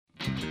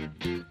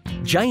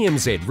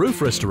JMZ Roof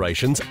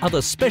Restorations are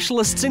the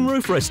specialists in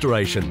roof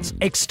restorations,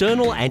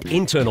 external and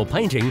internal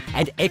painting,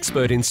 and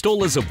expert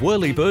installers of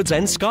whirlybirds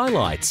and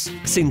skylights.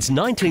 Since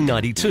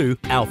 1992,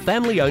 our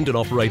family-owned and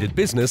operated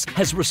business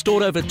has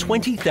restored over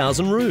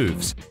 20,000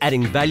 roofs,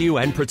 adding value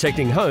and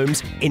protecting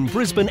homes in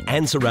Brisbane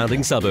and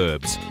surrounding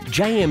suburbs.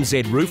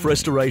 JMZ Roof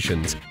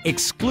Restorations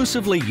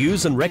exclusively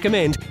use and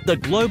recommend the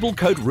Global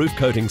Coat roof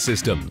coating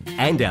system,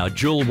 and our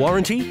dual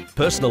warranty,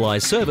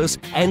 personalised service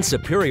and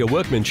superior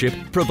workmanship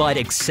provide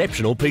exceptional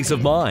peace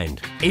of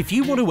mind. If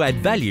you want to add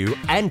value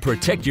and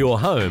protect your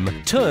home,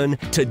 turn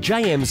to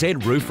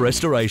JMZ Roof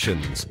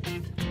Restorations.